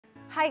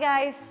Hi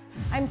guys,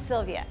 I'm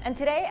Sylvia, and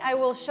today I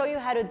will show you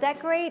how to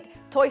decorate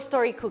Toy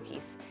Story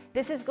cookies.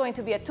 This is going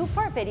to be a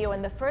two-part video.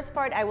 In the first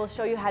part, I will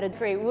show you how to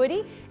decorate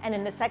Woody, and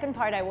in the second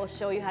part, I will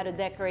show you how to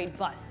decorate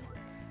Buzz.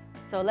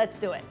 So let's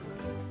do it.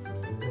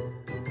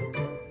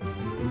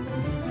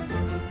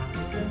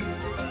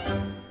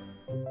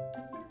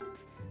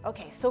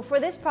 Okay, so for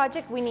this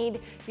project, we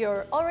need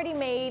your already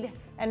made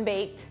and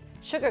baked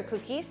sugar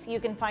cookies. You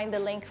can find the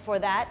link for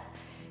that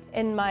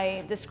in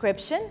my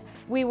description.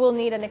 We will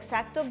need an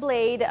X-Acto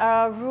blade,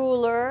 a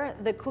ruler,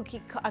 a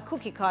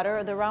cookie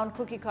cutter, the round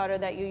cookie cutter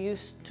that you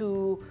use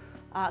to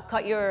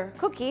cut your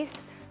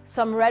cookies,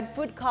 some red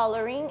food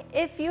coloring,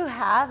 if you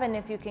have, and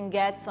if you can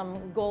get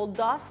some gold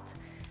dust.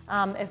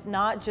 If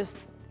not, just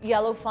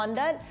yellow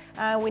fondant.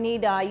 We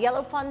need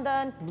yellow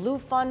fondant, blue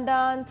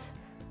fondant,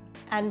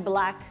 and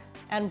black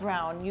and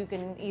brown. You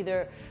can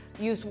either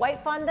use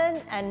white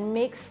fondant and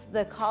mix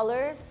the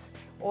colors,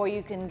 or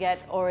you can get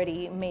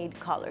already made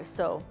colors.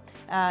 So,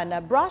 and a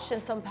brush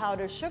and some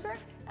powdered sugar,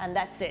 and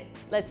that's it.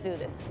 Let's do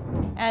this.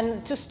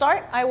 And to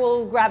start, I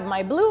will grab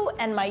my blue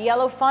and my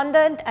yellow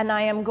fondant, and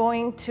I am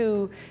going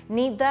to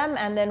knead them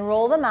and then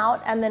roll them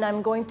out, and then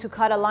I'm going to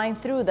cut a line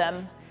through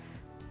them,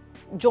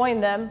 join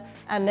them,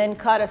 and then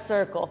cut a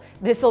circle.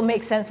 This will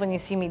make sense when you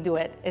see me do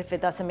it, if it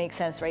doesn't make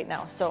sense right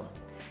now. So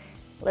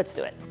let's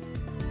do it.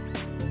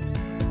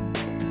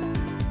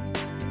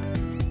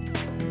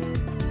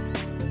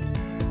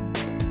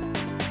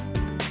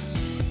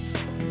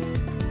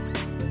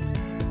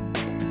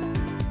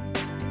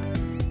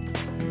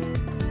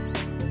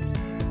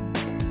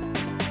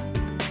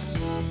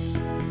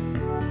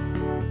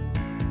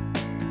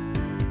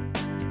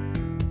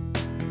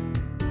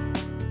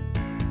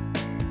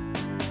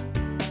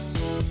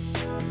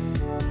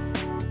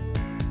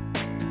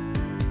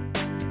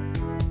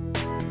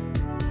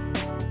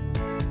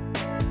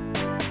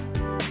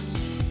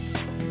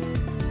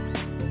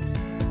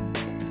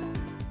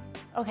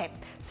 Okay,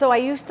 so I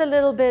used a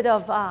little bit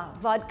of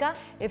vodka,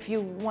 if you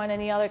want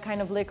any other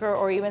kind of liquor,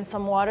 or even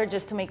some water,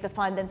 just to make the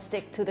fondant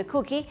stick to the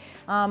cookie.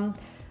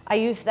 I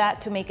used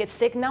that to make it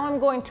stick. Now I'm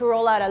going to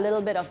roll out a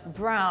little bit of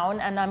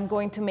brown, and I'm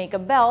going to make a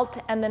belt,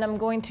 and then I'm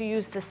going to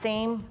use the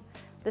same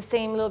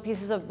little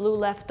pieces of blue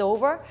left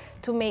over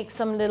to make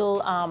some little,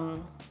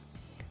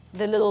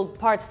 the little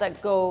parts that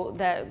go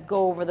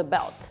over the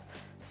belt.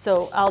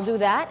 So I'll do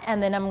that,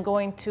 and then I'm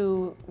going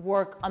to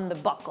work on the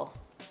buckle.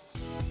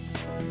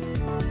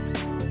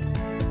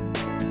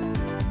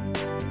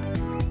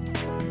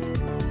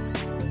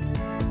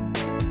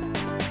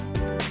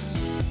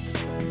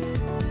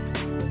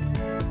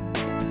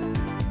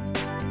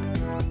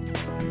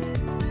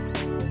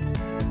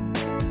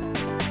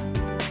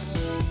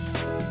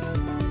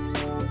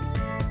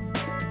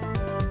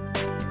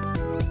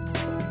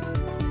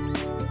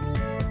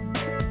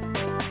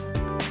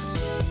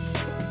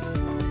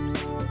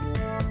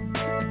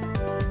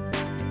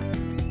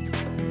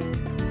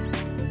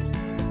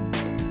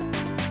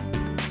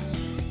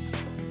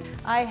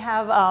 I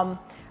have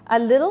a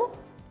little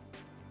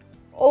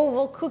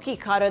oval cookie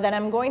cutter that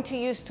I'm going to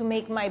use to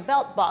make my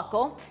belt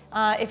buckle.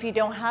 If you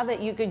don't have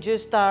it, you could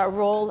just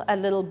roll a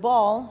little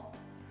ball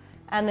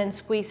and then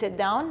squeeze it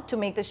down to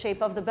make the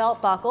shape of the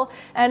belt buckle.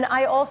 And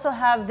I also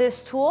have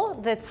this tool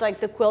that's like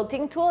the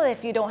quilting tool.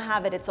 If you don't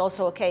have it, it's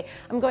also okay.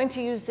 I'm going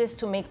to use this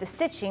to make the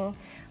stitching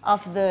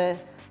of the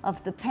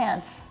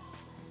pants.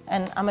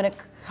 And I'm gonna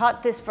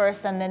cut this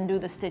first and then do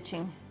the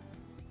stitching.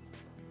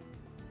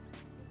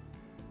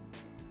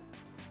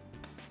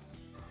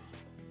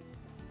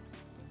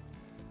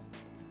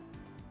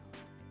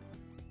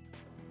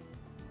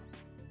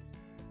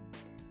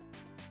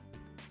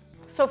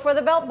 So for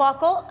the belt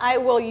buckle, I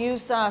will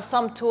use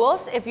some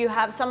tools. If you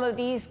have some of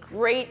these,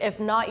 great. If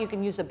not, you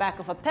can use the back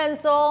of a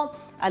pencil,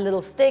 a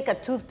little stick, a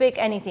toothpick,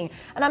 anything.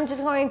 And I'm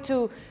just going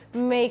to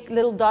make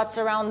little dots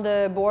around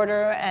the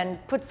border and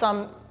put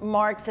some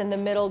marks in the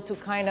middle to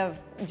kind of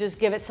just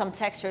give it some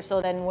texture,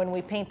 so then when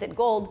we paint it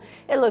gold,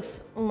 it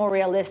looks more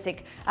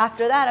realistic.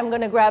 After that, I'm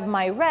going to grab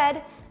my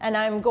red and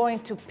I'm going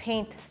to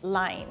paint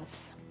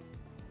lines,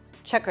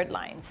 checkered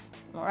lines.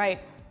 All right.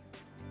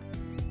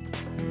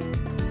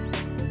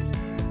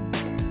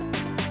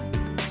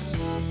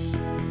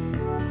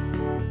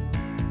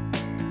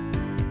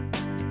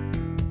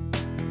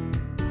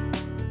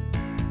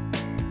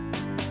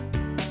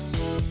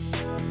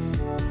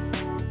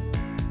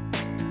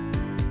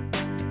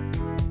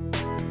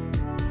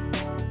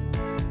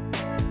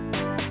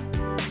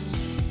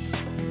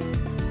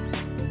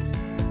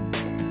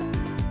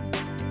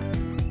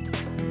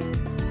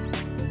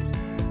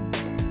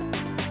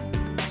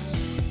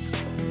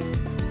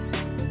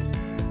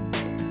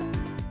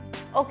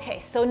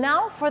 Okay, so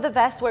now for the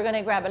vest, we're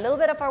gonna grab a little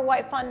bit of our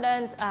white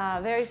fondant, a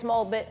very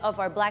small bit of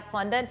our black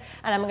fondant,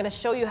 and I'm gonna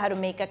show you how to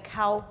make a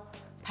cow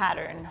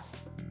pattern.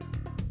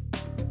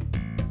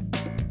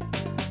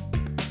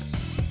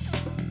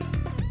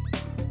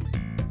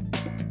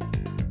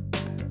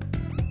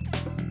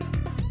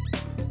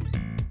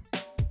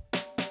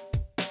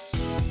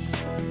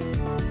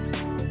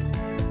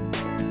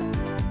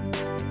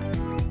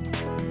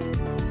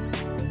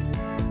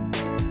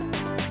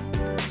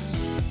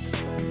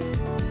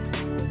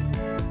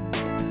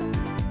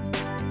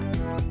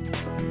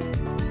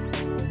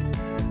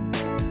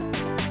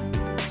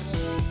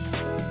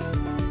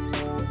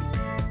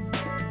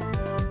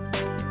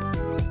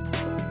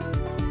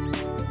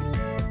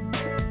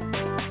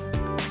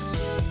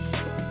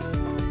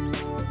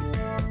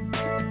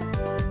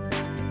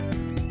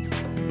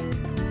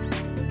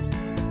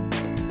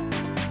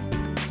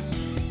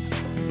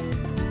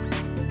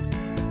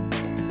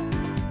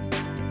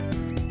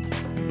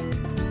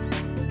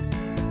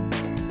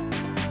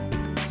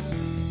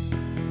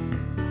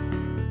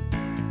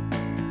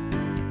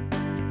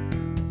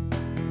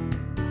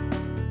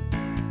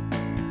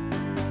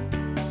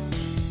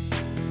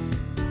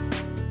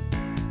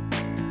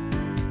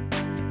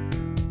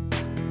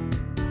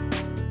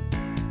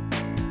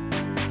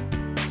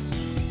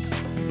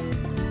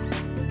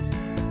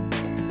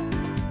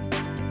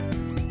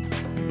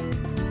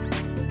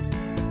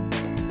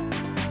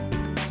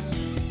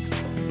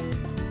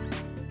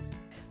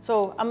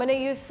 So I'm gonna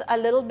use a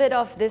little bit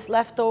of this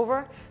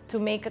leftover to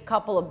make a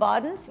couple of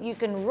buttons. You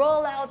can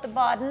roll out the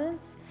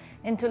buttons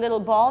into little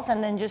balls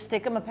and then just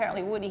stick them.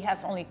 Apparently Woody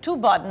has only 2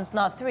 buttons,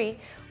 not 3.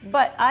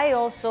 But I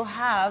also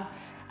have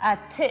a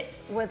tip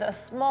with a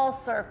small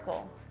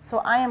circle. So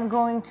I am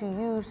going to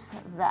use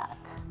that.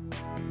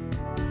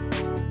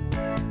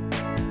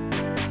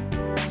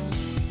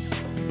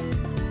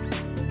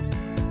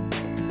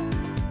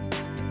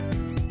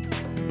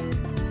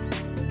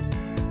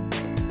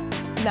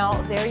 Now,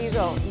 there you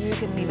go. You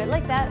can leave it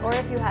like that, or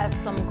if you have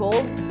some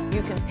gold,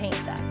 you can paint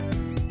that.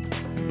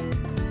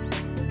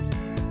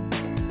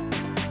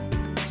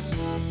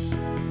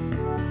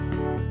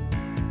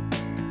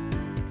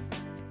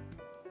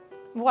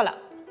 Voila,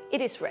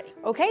 it is ready.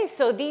 Okay,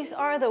 so these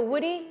are the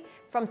Woody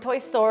from Toy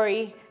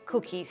Story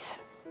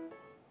cookies.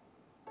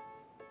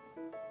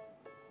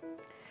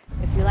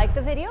 If you like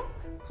the video,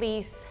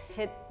 please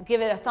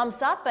give it a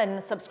thumbs up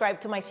and subscribe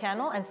to my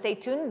channel, and stay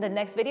tuned. The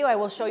next video I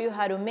will show you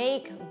how to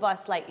make Buzz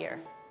Lightyear.